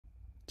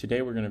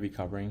Today we're going to be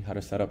covering how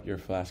to set up your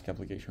Flask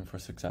application for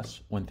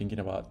success when thinking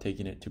about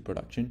taking it to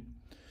production.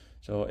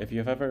 So if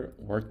you've ever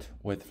worked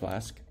with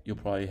Flask, you'll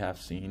probably have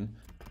seen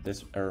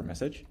this error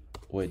message,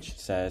 which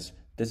says,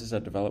 this is a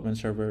development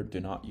server, do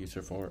not use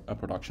it for a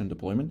production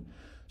deployment.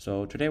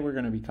 So today we're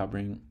going to be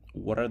covering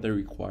what are the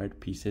required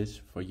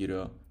pieces for you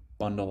to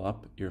bundle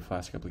up your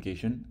Flask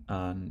application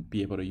and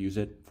be able to use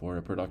it for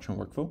a production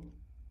workflow.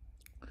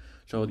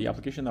 So the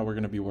application that we're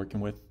going to be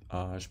working with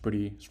is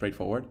pretty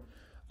straightforward.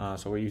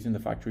 So we're using the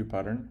factory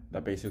pattern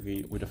that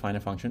basically we define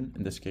a function,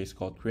 in this case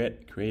called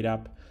create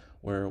app,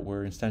 where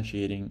we're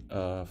instantiating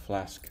a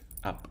Flask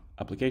app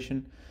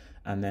application,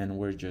 and then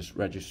we're just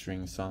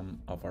registering some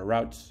of our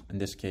routes. In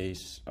this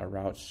case, our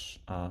routes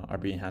are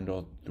being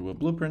handled through a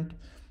blueprint,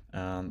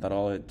 and that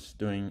all it's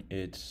doing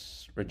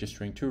is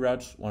registering two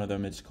routes. One of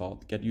them is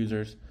called get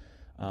users,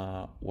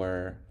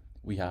 where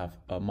we have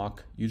a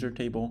mock user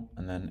table,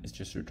 and then it's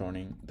just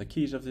returning the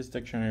keys of this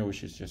dictionary,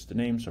 which is just the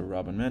names, so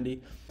Rob and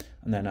Mandy.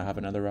 And then I have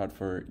another route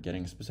for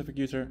getting a specific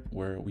user,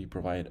 where we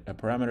provide a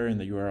parameter in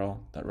the URL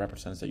that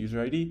represents the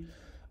user ID.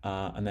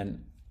 And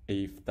then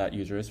if that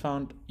user is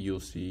found,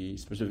 you'll see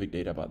specific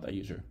data about that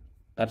user.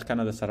 That's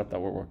kind of the setup that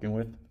we're working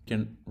with. You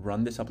can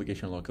run this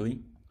application locally.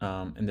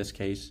 In this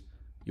case,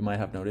 you might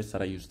have noticed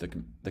that I used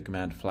the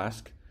command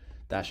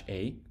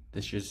flask-a.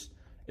 This just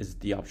is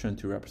the option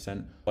to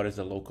represent what is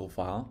a local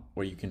file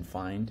where you can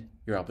find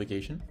your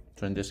application.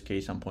 So in this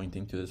case, I'm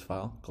pointing to this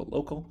file called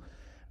local.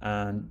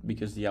 And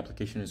because the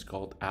application is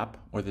called app,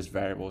 or this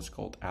variable is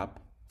called app,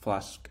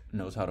 Flask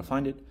knows how to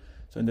find it.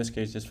 So in this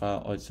case, this file,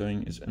 all it's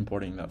doing is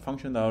importing that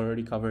function that I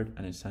already covered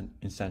and it's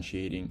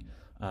instantiating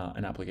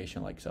an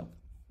application like so.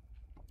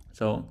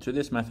 So through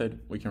this method,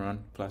 we can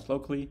run Flask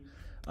locally,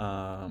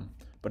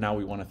 but now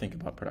we want to think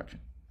about production.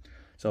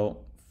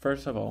 So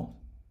first of all,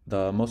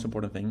 the most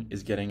important thing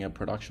is getting a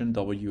production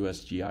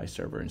WSGI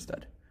server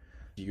instead.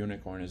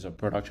 Gunicorn is a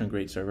production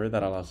grade server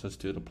that allows us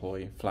to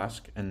deploy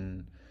Flask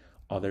and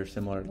other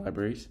similar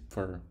libraries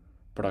for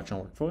production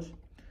workflows.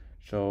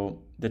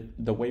 So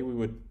the way we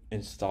would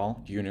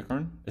install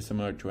Gunicorn is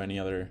similar to any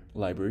other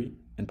library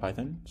in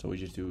Python. So we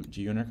just do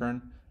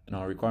Gunicorn in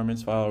our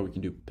requirements file, or we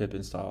can do pip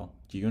install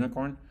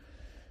Gunicorn,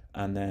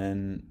 and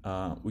then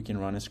we can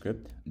run a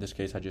script. In this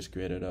case, I just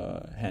created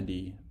a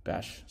handy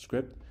bash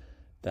script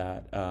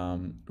that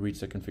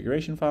reads the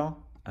configuration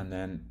file, and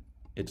then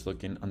it's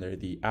looking under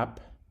the app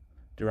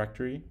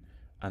directory,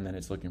 and then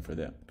it's looking for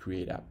the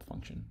create app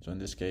function. So in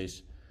this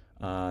case,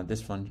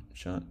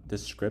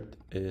 this script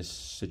is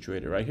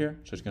situated right here.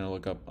 So it's going to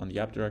look up on the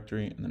app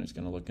directory, and then it's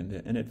going to look in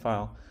the init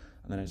file,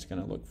 and then it's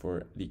going to look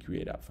for the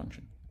create app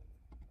function.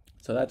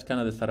 So that's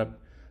kind of the setup.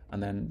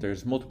 And then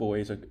there's multiple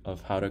ways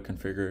of how to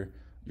configure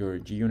your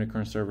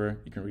Gunicorn server.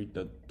 You can read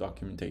the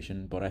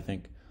documentation, but I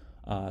think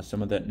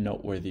some of the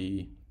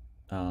noteworthy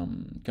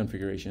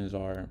configurations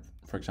are,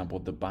 for example,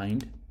 the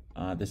bind.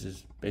 This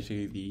is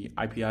basically the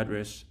IP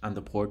address and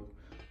the port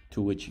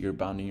to which you're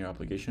bounding your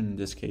application. In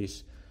this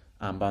case,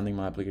 I'm bounding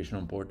my application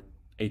on port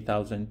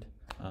 8000.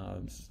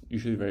 It's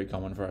usually very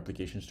common for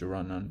applications to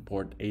run on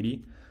port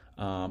 80.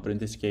 But in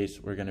this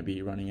case, we're going to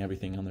be running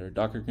everything under a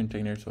Docker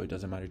container, so it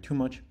doesn't matter too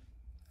much.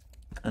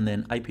 And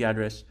then IP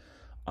address,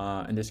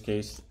 in this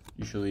case,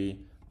 usually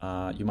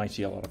you might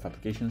see a lot of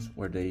applications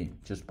where they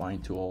just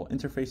bind to all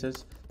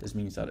interfaces. This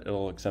means that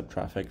it'll accept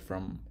traffic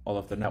from all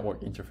of the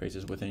network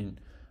interfaces within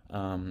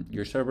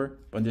your server.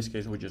 But in this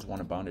case, we just want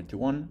to bound it to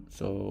one.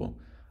 So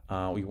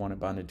we want to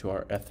bound it to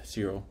our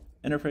eth0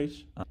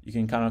 interface. You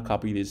can kind of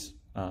copy this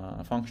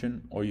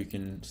function, or you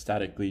can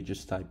statically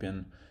just type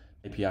in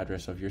IP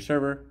address of your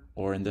server,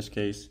 or in this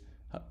case,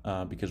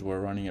 because we're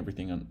running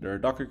everything under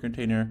a Docker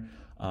container,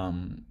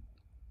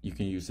 you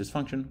can use this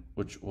function,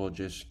 which will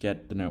just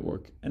get the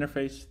network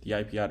interface, the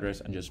IP address,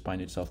 and just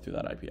bind itself to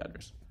that IP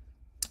address.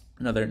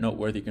 Another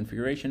noteworthy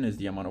configuration is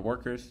the amount of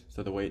workers.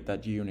 So the way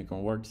that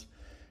Gunicorn works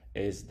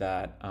is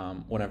that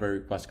whenever a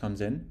request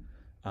comes in,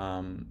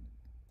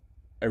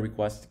 a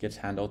request gets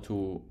handled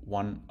to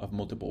one of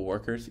multiple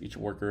workers. Each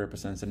worker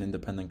represents an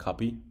independent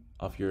copy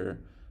of your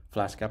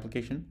Flask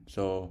application.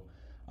 So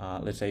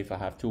let's say if I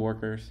have two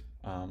workers,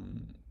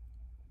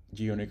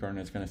 Gunicorn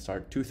is going to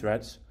start two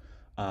threads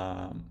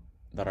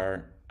that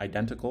are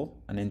identical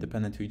and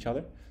independent to each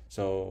other.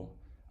 So,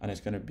 and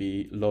it's going to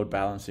be load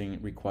balancing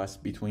requests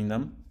between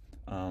them.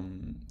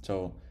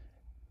 So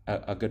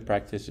a good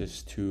practice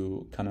is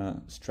to kind of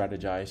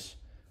strategize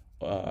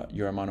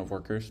your amount of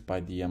workers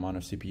by the amount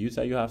of CPUs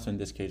that you have. So in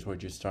this case, we're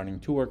just starting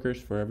two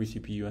workers for every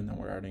CPU, and then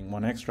we're adding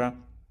one extra.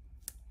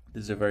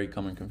 This is a very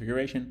common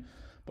configuration,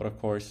 but of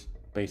course,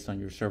 based on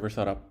your server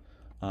setup,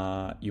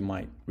 you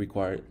might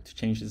require to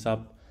change this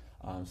up.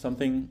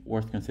 Something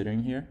worth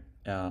considering here,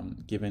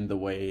 given the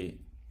way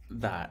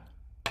that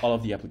all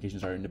of the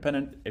applications are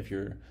independent. If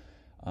you're,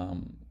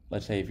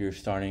 let's say if you're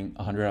starting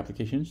 100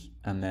 applications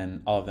and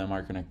then all of them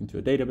are connecting to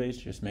a database,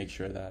 just make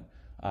sure that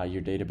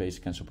your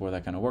database can support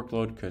that kind of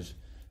workload, because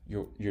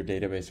your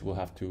database will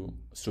have to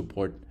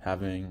support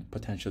having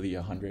potentially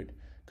 100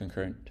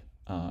 concurrent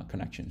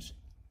connections.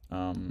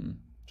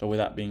 So with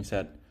that being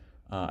said,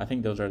 I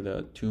think those are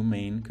the two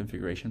main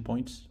configuration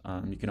points.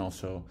 You can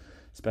also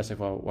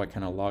specify what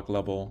kind of log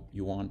level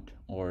you want,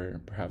 or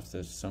perhaps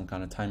there's some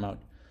kind of timeout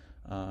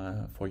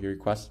for your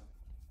request.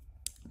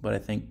 But I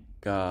think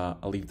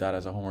I'll leave that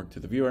as a homework to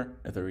the viewer.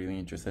 If they're really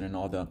interested in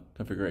all the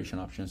configuration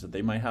options that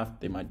they might have,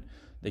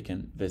 they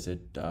can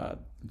visit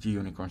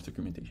Gunicorn's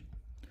documentation.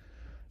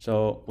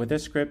 So with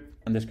this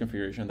script and this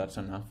configuration, that's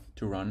enough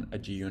to run a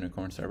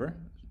Gunicorn server.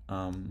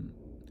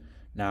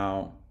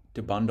 Now,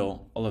 to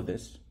bundle all of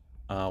this,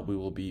 we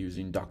will be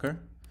using Docker.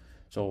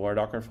 So our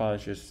Docker file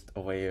is just a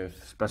way of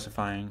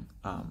specifying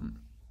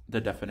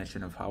the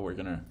definition of how we're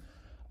gonna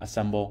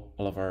assemble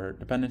all of our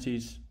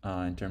dependencies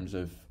in terms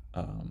of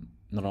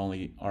not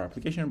only our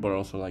application, but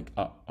also like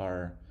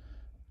our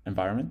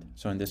environment.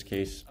 So in this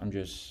case, I'm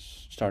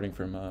just starting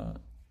from a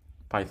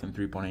Python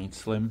 3.8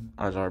 Slim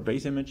as our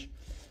base image.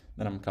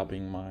 Then I'm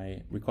copying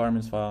my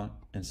requirements file,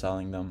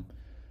 installing them.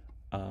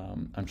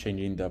 I'm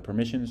changing the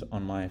permissions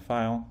on my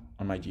file,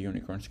 on my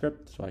Gunicorn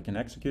script, so I can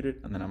execute it,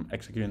 and then I'm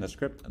executing the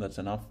script, and that's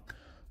enough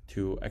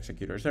to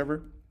execute our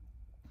server.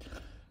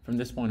 From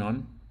this point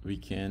on, we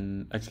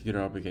can execute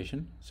our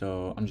application.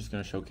 So I'm just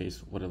going to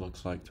showcase what it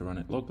looks like to run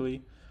it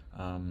locally.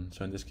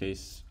 So in this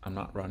case, I'm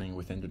not running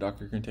within the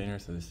Docker container,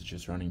 so this is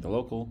just running the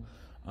local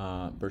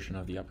version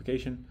of the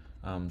application.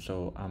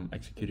 So I'm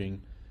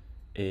executing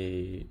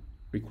a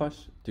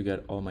request to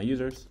get all my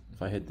users.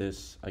 If I hit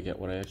this, I get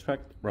what I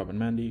expect, Rob and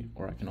Mandy,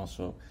 or I can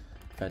also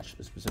fetch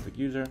a specific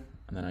user,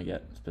 and then I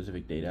get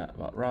specific data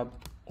about Rob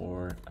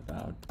or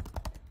about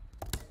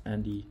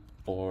Andy,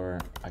 or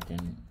I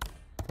can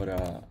put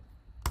a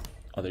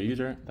other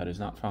user that is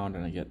not found,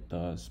 and I get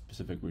the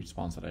specific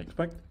response that I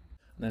expect.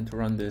 And then to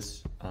run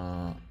this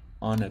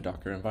on a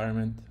Docker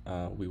environment,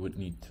 we would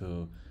need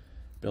to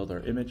build our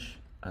image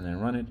and then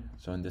run it.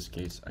 So in this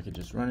case, I could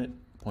just run it,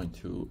 point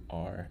to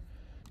our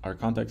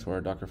context where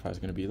our Docker file is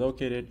going to be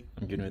located.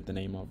 I'm giving it the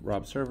name of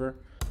Rob server,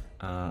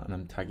 and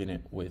I'm tagging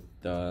it with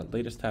the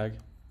latest tag.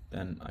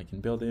 Then I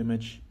can build the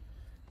image,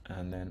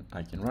 and then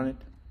I can run it.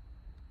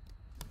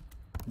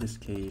 In this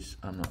case,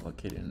 I'm not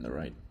located in the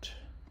right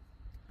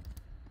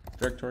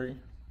directory.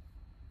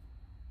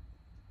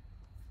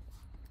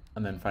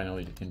 And then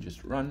finally, I can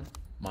just run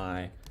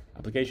my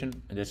application.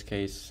 In this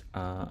case,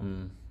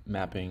 I'm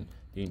mapping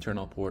the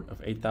internal port of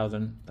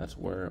 8000. That's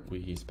where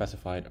we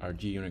specified our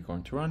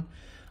Gunicorn to run,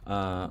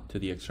 to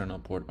the external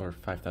port of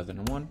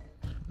 5001.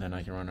 Then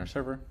I can run our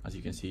server. As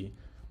you can see,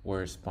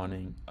 we're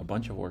spawning a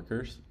bunch of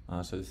workers.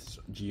 So this is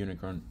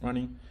Gunicorn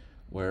running.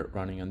 We're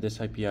running on this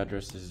IP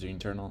address. This is the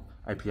internal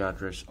IP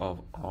address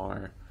of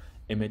our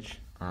image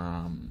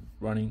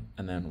running,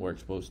 and then we're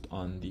exposed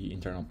on the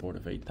internal port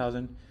of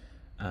 8000.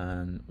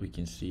 And we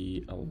can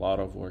see a lot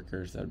of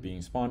workers that are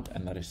being spawned,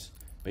 and that is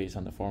based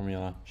on the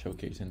formula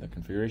showcased in the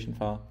configuration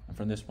file. And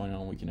from this point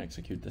on, we can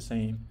execute the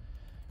same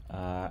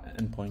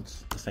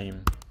endpoints, the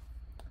same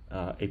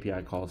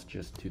API calls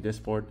just to this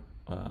port,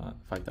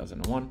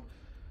 5001,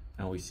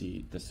 and we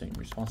see the same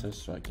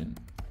responses. So I can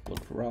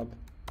look for Rob,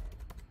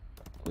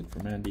 look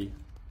for Mandy,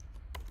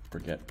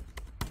 forget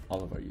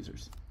all of our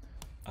users.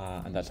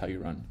 And that's how you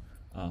run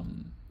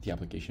the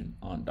application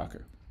on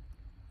Docker.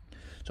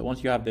 So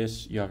once you have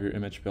this, you have your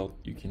image built,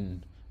 you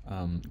can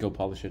go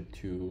publish it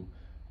to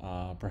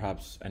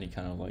perhaps any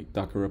kind of like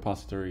Docker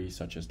repository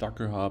such as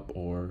Docker Hub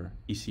or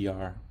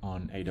ECR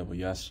on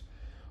AWS,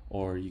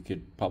 or you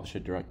could publish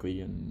it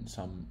directly in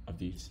some of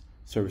these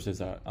services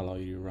that allow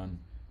you to run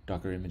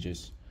Docker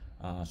images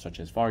such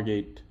as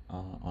Fargate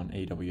on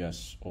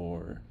AWS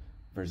or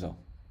Vercel.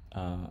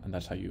 And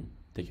that's how you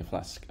take a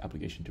Flask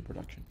application to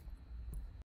production.